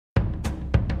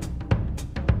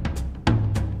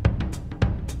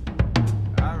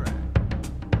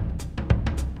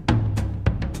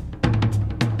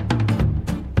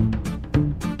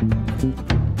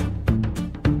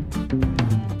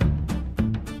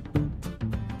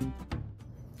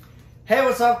Hey,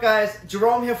 what's up guys?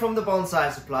 Jerome here from the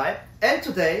Bonsai Supply, and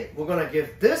today we're gonna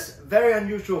give this very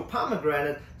unusual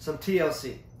pomegranate some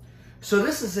TLC. So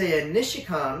this is a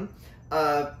Nishikan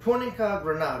Punica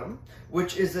granatum,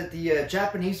 which is the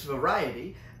Japanese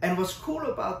variety, and what's cool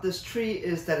about this tree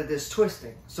is that it is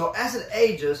twisting. So as it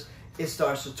ages, it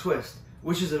starts to twist,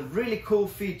 which is a really cool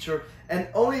feature, and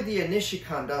only the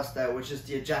Nishikan does that, which is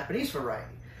the Japanese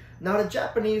variety. Now the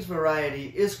Japanese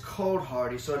variety is cold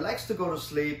hardy, so it likes to go to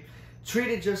sleep. Treat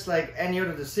it just like any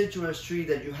other deciduous tree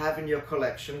that you have in your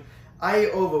collection.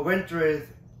 I overwinter it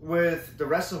with the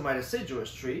rest of my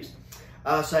deciduous trees.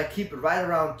 So I keep it right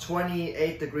around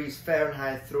 28 degrees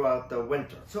Fahrenheit throughout the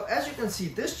winter. So as you can see,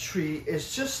 this tree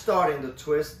is just starting to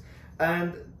twist.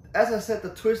 And as I said,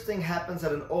 the twisting happens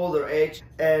at an older age.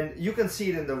 And you can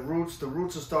see it in the roots. The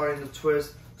roots are starting to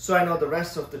twist. So I know the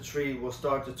rest of the tree will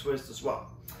start to twist as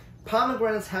well.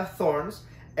 Pomegranates have thorns,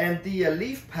 and the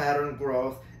leaf pattern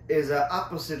growth is an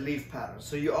opposite leaf pattern.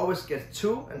 So you always get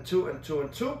 2 and 2 and 2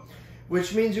 and 2,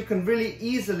 which means you can really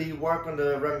easily work on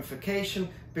the ramification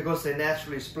because they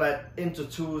naturally split into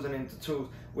 2s and into 2s,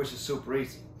 which is super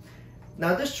easy.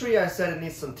 Now this tree, I said it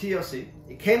needs some TLC.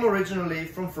 It came originally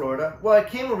from Florida. Well, it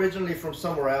came originally from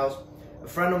somewhere else. A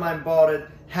friend of mine bought it,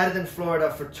 had it in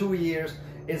Florida for 2 years.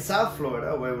 In South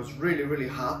Florida, where it was really, really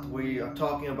hot, we are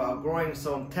talking about growing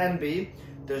zone 10B.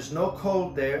 There's no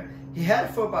cold there. He had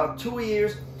it for about 2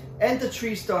 years, and the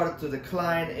tree started to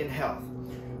decline in health.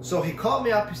 So he called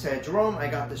me up, he said, Jerome, I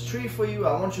got this tree for you.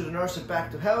 I want you to nurse it back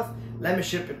to health. Let me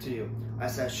ship it to you. I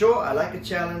said, sure, I like a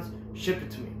challenge, ship it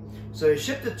to me. So he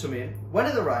shipped it to me. When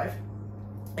it arrived,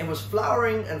 it was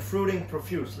flowering and fruiting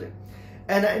profusely.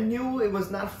 And I knew it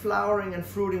was not flowering and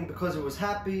fruiting because it was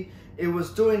happy. It was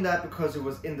doing that because it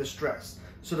was in distress.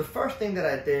 So the first thing that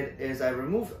I did is I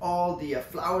removed all the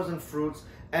flowers and fruits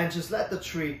and just let the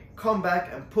tree come back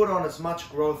and put on as much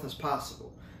growth as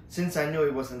possible, since I knew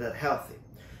it wasn't that healthy.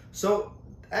 So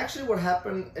actually what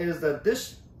happened is that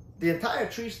the entire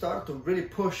tree started to really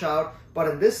push out, but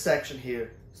in this section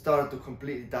here started to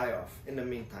completely die off in the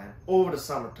meantime, over the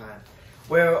summertime.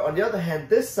 Where on the other hand,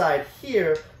 this side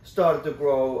here started to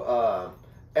grow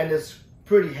and is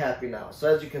pretty happy now.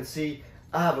 So as you can see,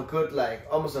 I have a good, like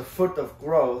almost a foot of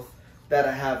growth that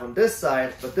I have on this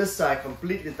side, but this side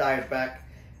completely died back.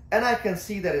 And I can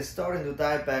see that it's starting to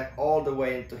die back all the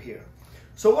way into here.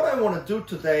 So what I want to do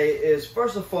today is,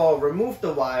 first of all, remove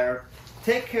the wire,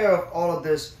 take care of all of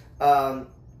this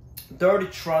dirty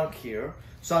trunk here.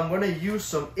 So I'm going to use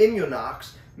some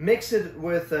Immunox, mix it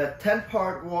with 10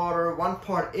 part water, 1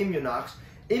 part Immunox.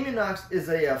 Immunox is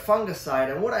a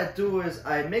fungicide, and what I do is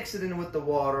I mix it in with the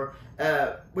water,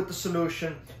 with the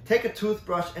solution, take a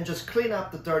toothbrush and just clean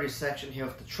up the dirty section here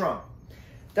of the trunk.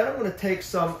 Then I'm going to take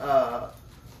some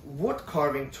wood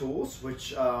carving tools,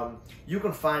 which you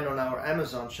can find on our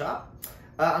Amazon shop.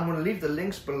 I'm going to leave the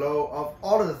links below of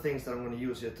all of the things that I'm going to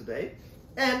use here today.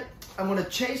 And I'm going to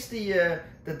chase the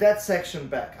dead section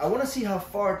back. I want to see how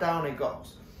far down it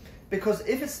goes. Because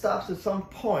if it stops at some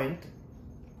point,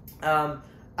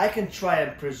 I can try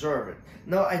and preserve it.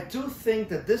 Now, I do think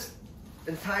that this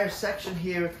entire section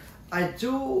here, I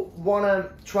do want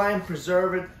to try and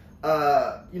preserve it,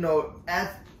 you know,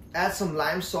 add some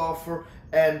lime sulfur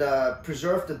and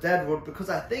preserve the dead wood, because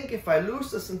I think if I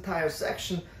lose this entire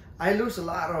section, I lose a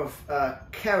lot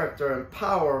of character and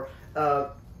power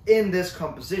in this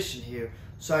composition here.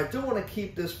 So I do want to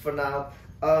keep this for now.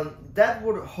 That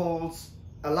wood holds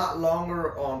a lot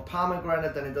longer on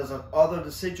pomegranate than it does on other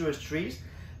deciduous trees.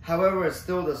 However, it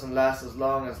still doesn't last as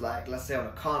long as, like, let's say on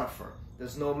a conifer.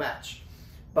 There's no match.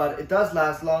 But it does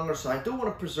last longer, so I do want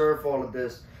to preserve all of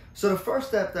this. So the first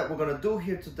step that we're going to do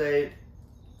here today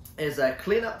is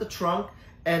clean up the trunk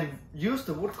and use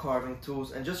the wood carving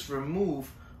tools and just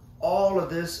remove all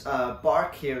of this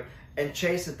bark here and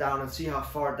chase it down and see how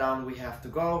far down we have to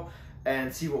go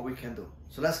and see what we can do.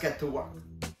 So let's get to work.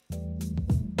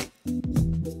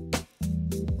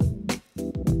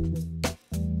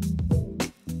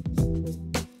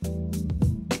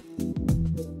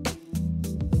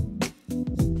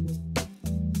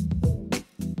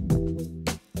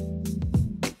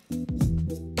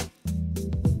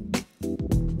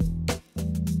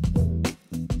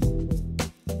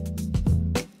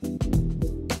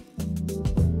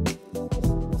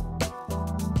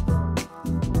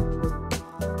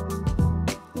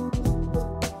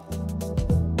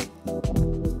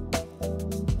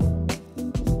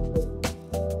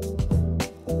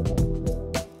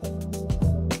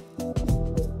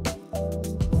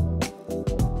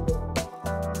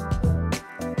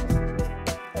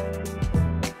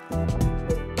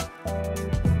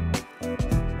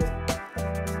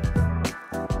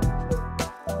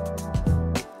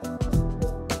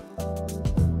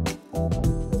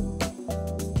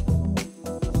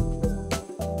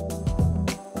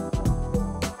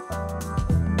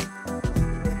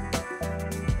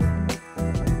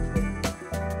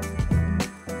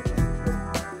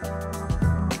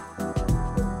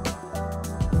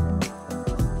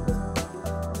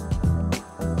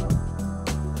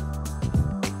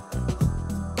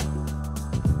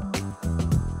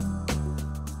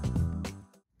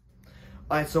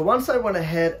 Alright, so once I went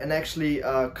ahead and actually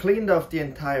cleaned off the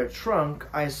entire trunk,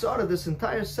 I saw that this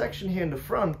entire section here in the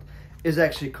front is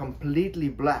actually completely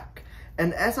black.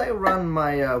 And as I run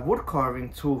my wood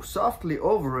carving tool softly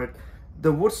over it,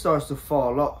 the wood starts to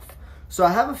fall off. So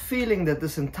I have a feeling that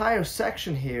this entire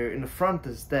section here in the front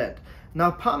is dead.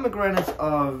 Now, pomegranates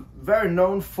are very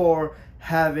known for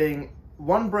having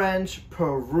one branch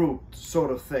per root sort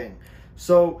of thing.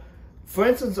 So for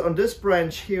instance, on this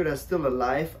branch here that's still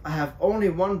alive, I have only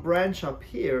one branch up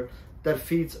here that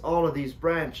feeds all of these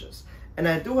branches. And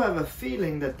I do have a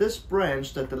feeling that this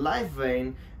branch, that the life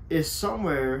vein, is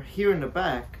somewhere here in the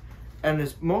back, and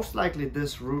is most likely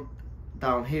this root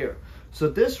down here. So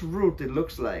this root, it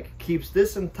looks like, keeps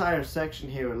this entire section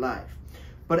here alive.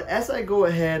 But as I go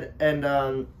ahead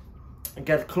and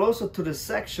get closer to this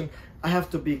section, I have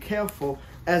to be careful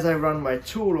as I run my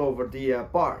tool over the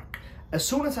bark. As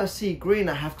soon as I see green,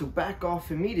 I have to back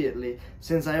off immediately,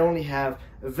 since I only have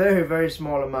a very, very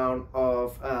small amount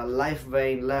of life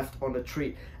vein left on the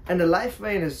tree. And the life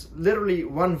vein is literally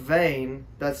one vein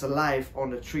that's alive on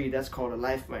the tree. That's called a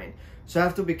life vein. So I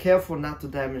have to be careful not to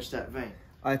damage that vein.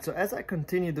 Alright, so as I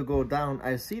continue to go down,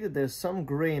 I see that there's some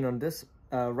green on this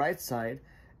right side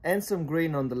and some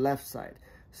green on the left side.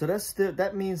 So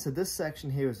that means that this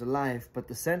section here is alive, but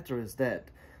the center is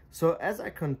dead. So as I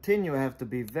continue, I have to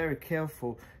be very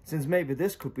careful, since maybe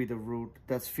this could be the root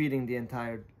that's feeding the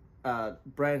entire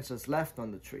branch that's left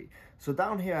on the tree. So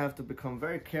down here I have to become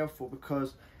very careful,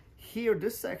 because here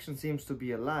this section seems to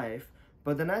be alive,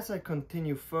 but then as I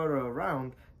continue further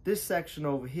around, this section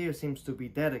over here seems to be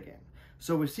dead again.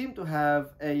 So we seem to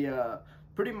have a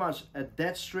pretty much a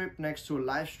dead strip next to a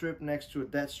live strip next to a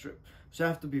dead strip. So I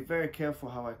have to be very careful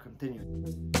how I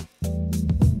continue.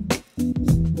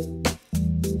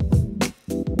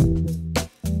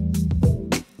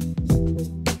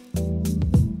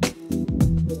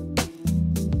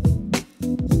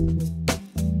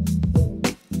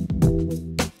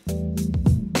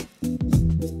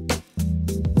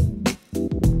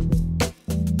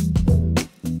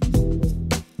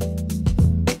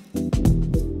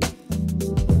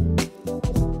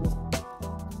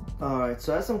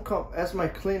 So as my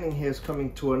cleaning here is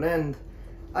coming to an end,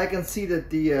 I can see that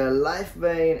the life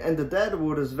vein and the dead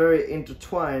wood is very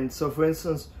intertwined. So for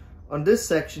instance, on this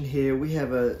section here, we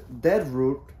have a dead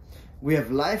root, we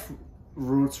have life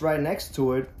roots right next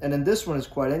to it, and then this one is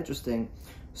quite interesting.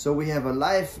 So we have a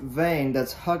life vein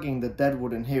that's hugging the dead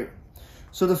wood in here.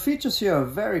 So the features here are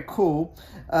very cool.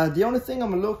 The only thing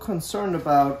I'm a little concerned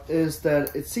about is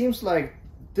that it seems like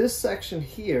this section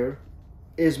here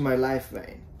is my life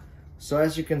vein. So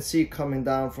as you can see, coming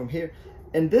down from here,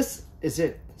 and this is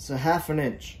it. It's a ½ an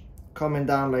inch coming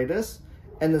down like this,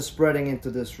 and then spreading into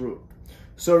this root.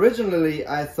 So originally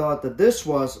I thought that this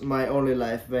was my only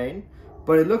life vein,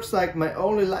 but it looks like my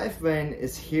only life vein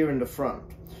is here in the front.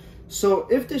 So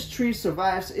if this tree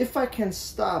survives, if I can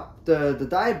stop the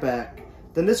dieback,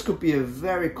 then this could be a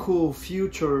very cool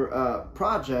future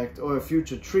project, or a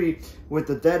future tree with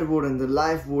the dead wood and the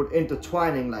live wood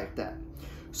intertwining like that.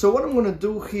 So what I'm going to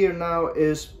do here now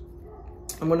is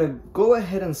I'm going to go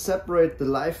ahead and separate the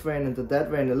life vein and the dead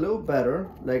vein a little better,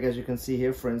 like as you can see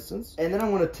here, for instance. And then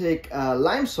I'm going to take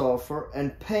lime sulfur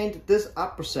and paint this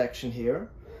upper section here,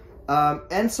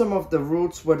 and some of the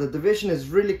roots where the division is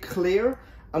really clear.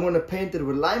 I'm going to paint it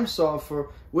with lime sulfur,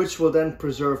 which will then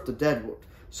preserve the dead wood.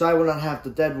 So I will not have the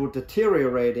dead wood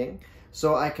deteriorating,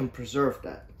 so I can preserve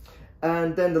that.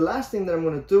 And then the last thing that I'm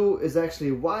going to do is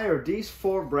actually wire these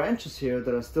 4 branches here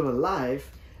that are still alive,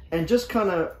 and just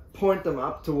kind of point them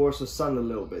up towards the sun a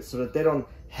little bit so that they don't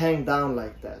hang down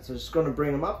like that. So just going to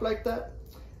bring them up like that,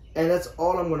 and that's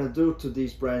all I'm going to do to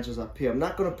these branches up here. I'm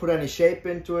not going to put any shape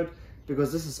into it,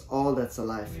 because this is all that's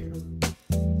alive here.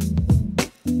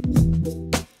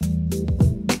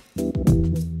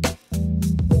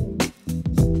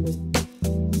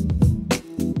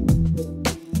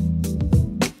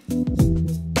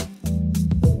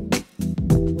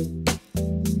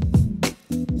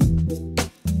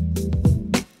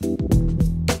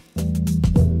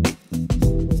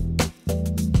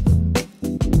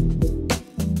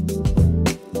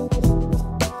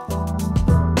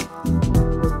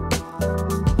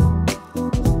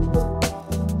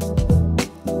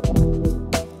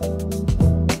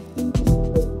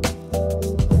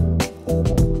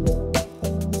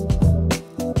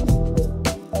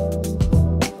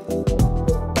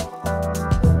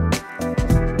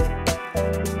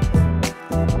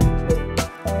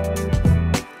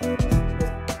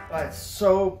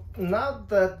 So now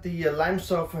that the lime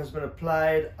sulfur has been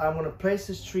applied, I'm going to place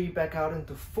this tree back out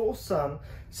into full sun.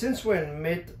 Since we're in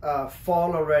mid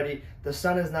fall already, the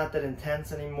sun is not that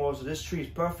intense anymore, so this tree is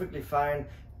perfectly fine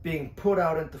being put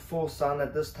out into full sun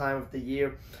at this time of the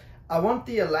year. I want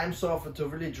the lime sulfur to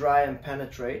really dry and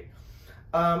penetrate.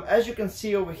 As you can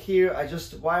see over here, I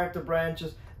just wired the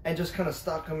branches and just kind of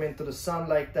stuck them into the sun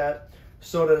like that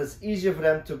so that it's easier for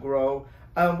them to grow.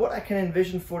 What I can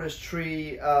envision for this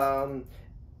tree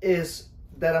is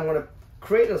that I'm going to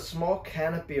create a small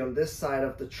canopy on this side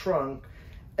of the trunk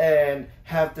and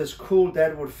have this cool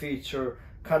deadwood feature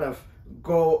kind of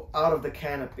go out of the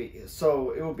canopy.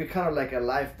 So it will be kind of like a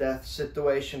life-death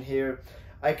situation here.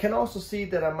 I can also see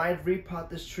that I might repot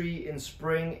this tree in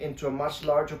spring into a much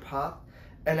larger pot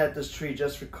and let this tree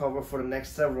just recover for the next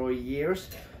several years,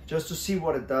 just to see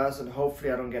what it does, and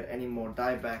hopefully I don't get any more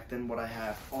dieback than what I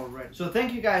have already. So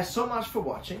thank you guys so much for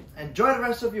watching. Enjoy the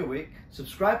rest of your week.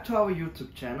 Subscribe to our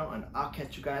YouTube channel, and I'll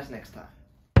catch you guys next time.